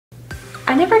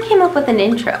I never came up with an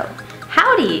intro.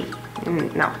 Howdy.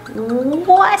 No.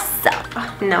 What's up?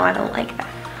 Oh, no, I don't like that.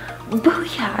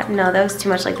 Booyah. No, that was too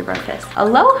much like the breakfast.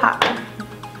 Aloha.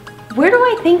 Where do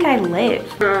I think I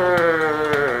live?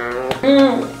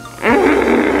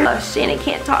 Oh, Shannon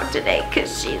can't talk today because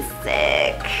she's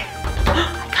sick.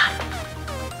 I got it.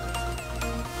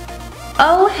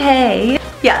 Oh, hey.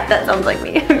 Yeah, that sounds like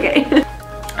me. Okay. Okay.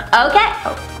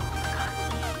 Oh,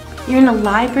 you're in a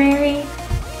library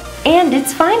and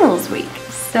it's finals week.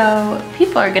 So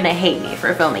people are gonna hate me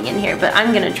for filming in here, but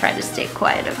I'm gonna try to stay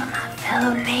quiet about my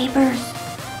fellow neighbors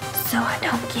so I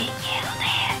don't get yelled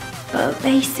at. But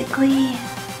basically,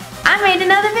 I made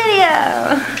another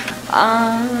video.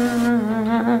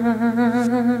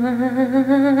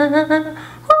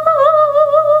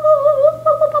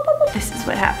 This is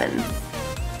what happens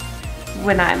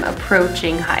when I'm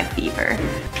approaching high fever.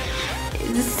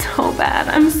 It's so bad.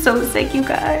 I'm so sick, you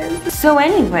guys. So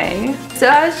anyway,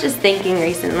 I was just thinking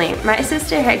recently, my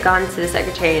sister had gone to the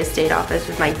Secretary of State office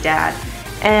with my dad,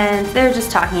 and they were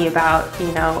just talking about,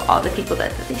 you know, all the people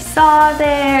that they saw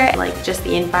there, like just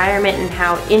the environment and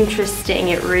how interesting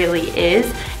it really is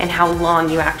and how long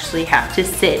you actually have to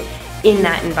sit in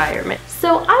that environment.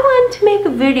 So I wanted to make a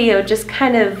video just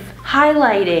kind of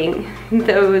highlighting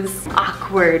those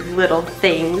awkward little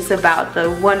things about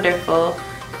the wonderful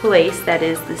place that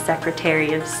is the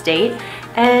Secretary of State,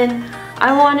 and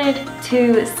I wanted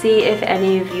to see if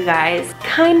any of you guys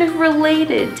kind of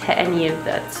related to any of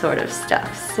that sort of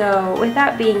stuff. So with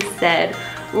that being said,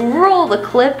 roll the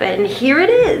clip and here it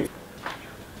is.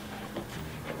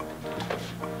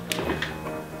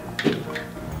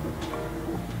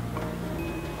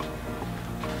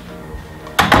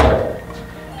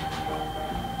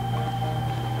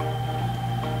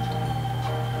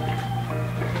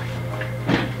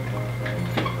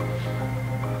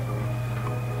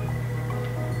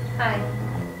 Hi.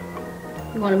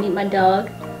 You want to meet my dog?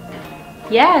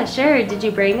 Yeah, sure. Did you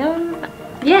bring him?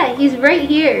 Yeah, he's right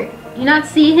here. You not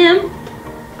see him?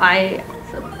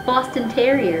 It's a Boston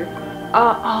Terrier.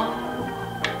 Oh.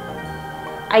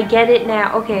 I get it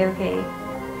now. Okay.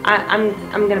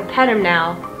 I'm gonna pet him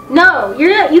now. No, you're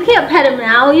not. You can't pet him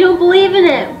now. You don't believe in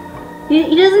him.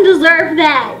 He doesn't deserve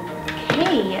that.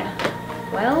 Okay.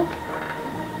 Well,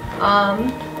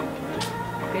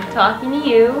 good talking to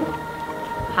you.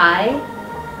 Hi,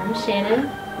 I'm Shannon.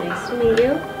 Nice to meet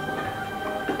you.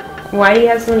 Why do you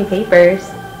have so many papers?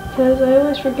 Because I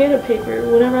always forget a paper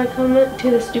whenever I come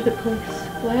to this stupid place.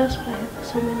 Why else would I have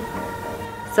so many?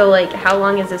 So, like, how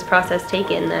long has this process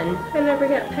taken then? I never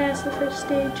got past the first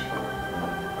stage.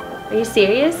 Are you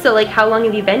serious? So, like, how long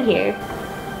have you been here?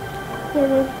 4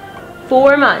 months.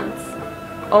 4 months.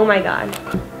 Oh my god.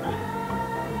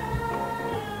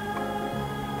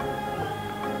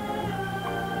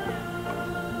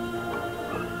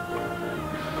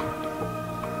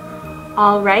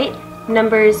 All right,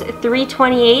 numbers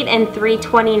 328 and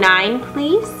 329,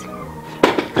 please.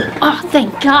 Oh,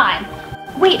 thank God.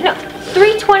 Wait, no,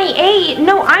 328?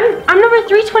 No, I'm number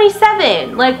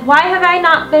 327. Like, why have I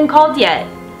not been called yet?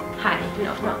 Hi,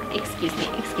 no, excuse me.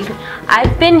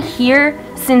 I've been here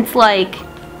since, like,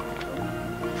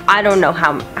 I don't know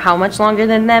how much longer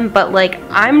than them, but, like,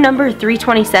 I'm number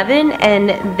 327 and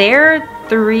they're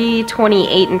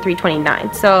 328 and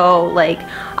 329. So, like,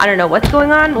 I don't know what's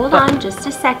going on. Hold on just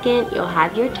a second. You'll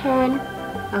have your turn.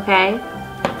 Okay?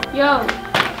 Yo,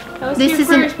 This is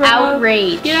an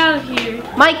outrage. Get out of here.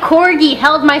 My corgi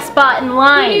held my spot in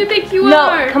line. Who do you think you No,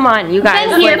 are? come on, you guys. I've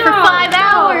been here for No, 5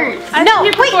 hours. I've been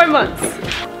here for 4 months.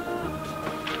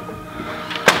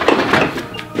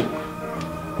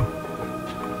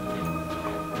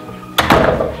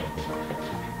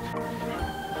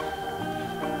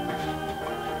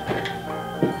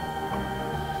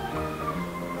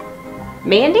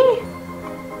 Mandy?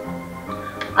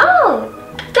 Oh,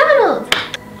 Donald.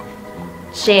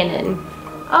 Shannon.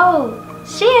 Oh,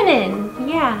 Shannon.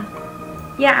 Yeah.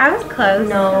 Yeah, I was close.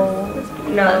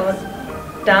 No.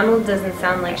 Donald doesn't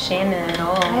sound like Shannon at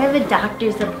all. I have a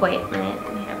doctor's appointment.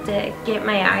 I have to get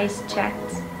my eyes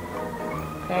checked.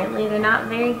 Apparently they're not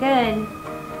very good.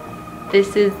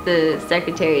 This is the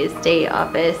Secretary of State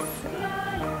office.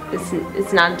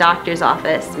 It's not a doctor's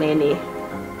office, Mandy.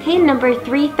 Okay, number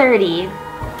 330.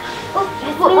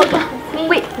 Oh,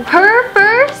 wait, her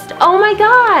first? Oh my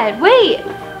god, wait.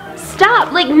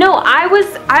 Stop, like, no, I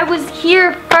was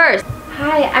here first.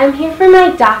 Hi, I'm here for my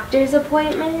doctor's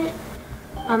appointment.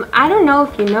 I don't know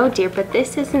if you know, dear, but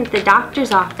this isn't the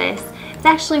doctor's office. It's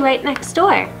actually right next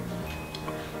door.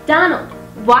 Donald,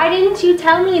 why didn't you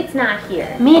tell me it's not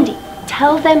here? Mandy,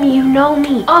 tell them you know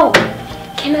me. Oh,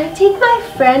 Can I take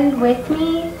my friend with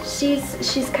me?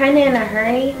 She's kind of in a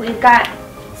hurry. We've got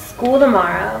school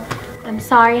tomorrow. I'm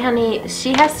sorry, honey.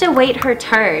 She has to wait her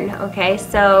turn, okay?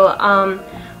 So,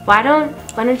 why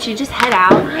don't you just head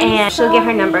out and she'll get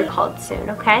her number called soon,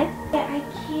 okay? Yeah,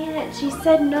 I can't. She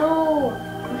said no.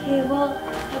 Okay, well,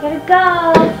 I gotta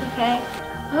go. Okay.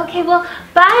 Okay, well,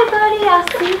 bye, buddy. I'll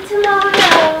see you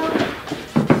tomorrow.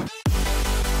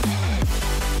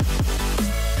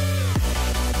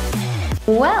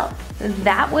 Well,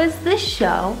 that was the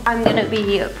show. I'm gonna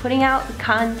be putting out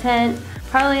content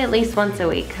probably at least once a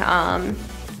week,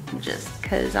 just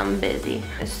cause I'm busy.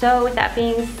 So with that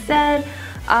being said,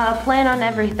 plan on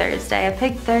every Thursday. I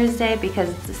picked Thursday because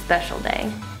it's a special day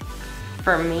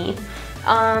for me.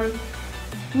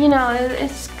 You know,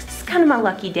 it's kind of my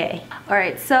lucky day. All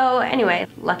right, so anyway,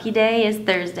 lucky day is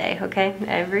Thursday, okay?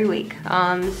 Every week.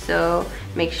 So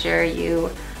make sure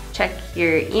you check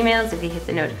your emails if you hit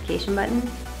the notification button.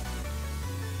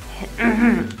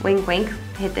 Wink, wink,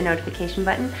 hit the notification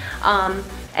button.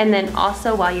 And then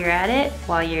also while you're at it,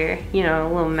 while your, you know,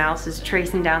 little mouse is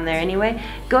tracing down there anyway,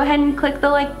 go ahead and click the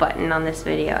like button on this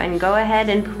video and go ahead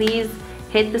and please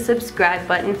hit the subscribe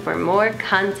button for more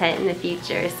content in the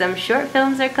future. Some short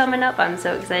films are coming up. I'm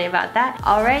so excited about that.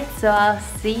 All right, so I'll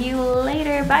see you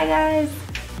later. Bye, guys.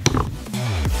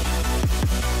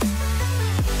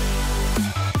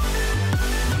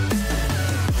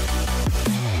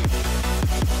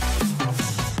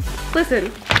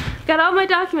 Listen, got all my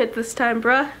documents this time,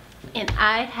 bruh. And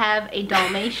I have a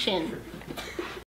Dalmatian.